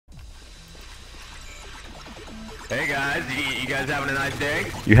Hey guys, you guys having a nice day?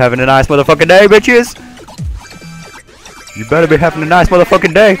 You having a nice motherfucking day, bitches? You better be having a nice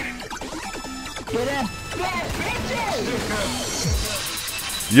motherfucking day.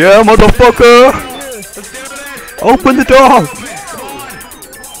 Yeah, motherfucker! Open the door!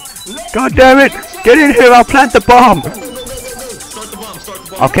 God damn it! Get in here, I'll plant the bomb!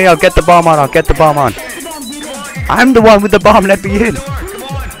 Okay, I'll get the bomb on, I'm the one with the bomb, let me in!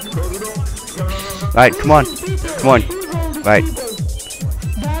 Right, come on. Right.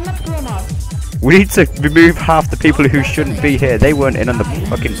 We need to remove half the people who shouldn't be here. They weren't in on the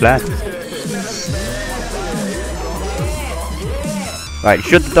fucking plan. Right,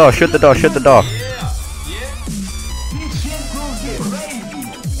 shut the door.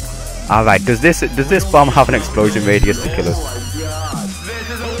 Alright, does this bomb have an explosion radius to kill us?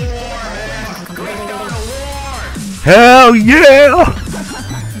 Hell yeah!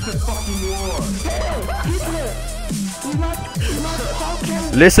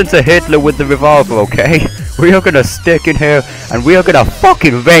 Listen to Hitler with the revolver, okay? We are gonna stick in here and we are gonna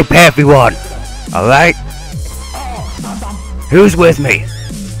fucking rape everyone! Alright? Who's with me?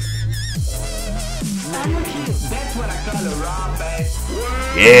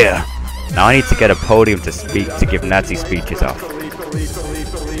 Yeah! Now I need to get a podium to speak, to give Nazi speeches off.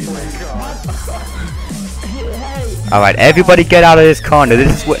 Alright, everybody get out of this corner.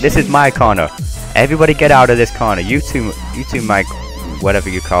 This is my corner. Everybody get out of this corner. You two Mike, whatever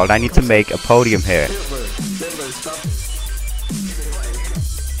you called. I need to make a podium here.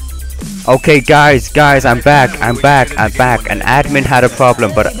 Okay, guys, I'm back. An admin had a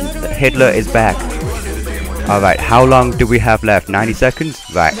problem, but Hitler is back. Alright, how long do we have left? 90 seconds?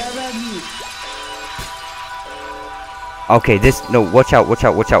 Right. Okay, no, watch out.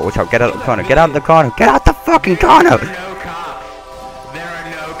 Get out of the corner. Get out the fucking corner!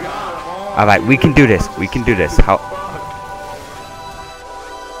 Alright, we can do this.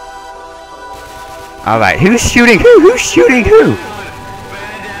 Alright, who's shooting who?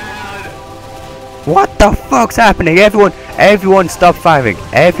 What the fuck's happening? Everyone stop firing.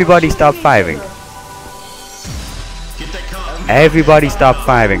 Everybody stop firing. Everybody stop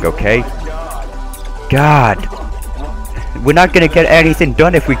firing, okay? God. We're not gonna get anything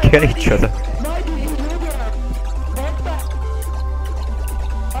done if we kill each other.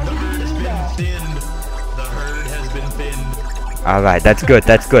 Alright, that's good.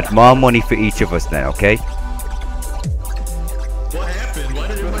 More money for each of us then, okay? What happened? Why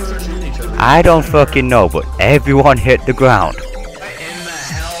did everybody start shooting each other? I don't fucking know, but everyone hit the ground. What in the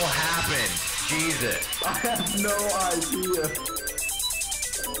hell happened? Jesus. I have no idea.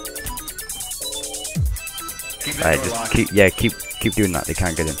 Alright, just keep doing that. They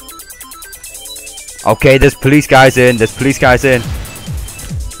can't get in. Okay, there's police guys in.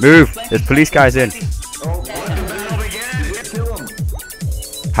 Move. There's police guys in.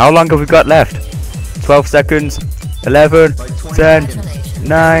 How long have we got left? 12 seconds. 11, 10,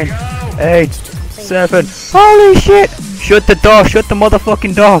 9, 8, 7. Holy shit! Shut the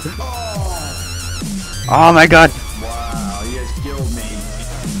motherfucking door. Oh my god. Wow, you guys killed me.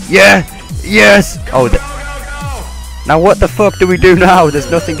 Yeah! Yes! Oh, now what the fuck do we do now? There's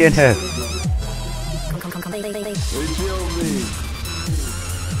nothing in here. They killed me.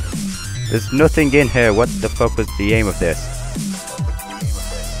 There's nothing in here. What the fuck was the aim of this?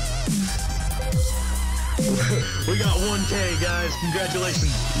 We got 1K, guys.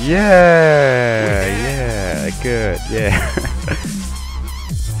 Congratulations. Yeah, good, yeah.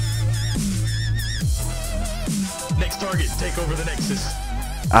 Next target, take over the nexus.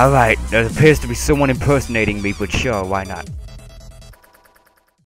 Alright, there appears to be someone impersonating me, but sure, why not?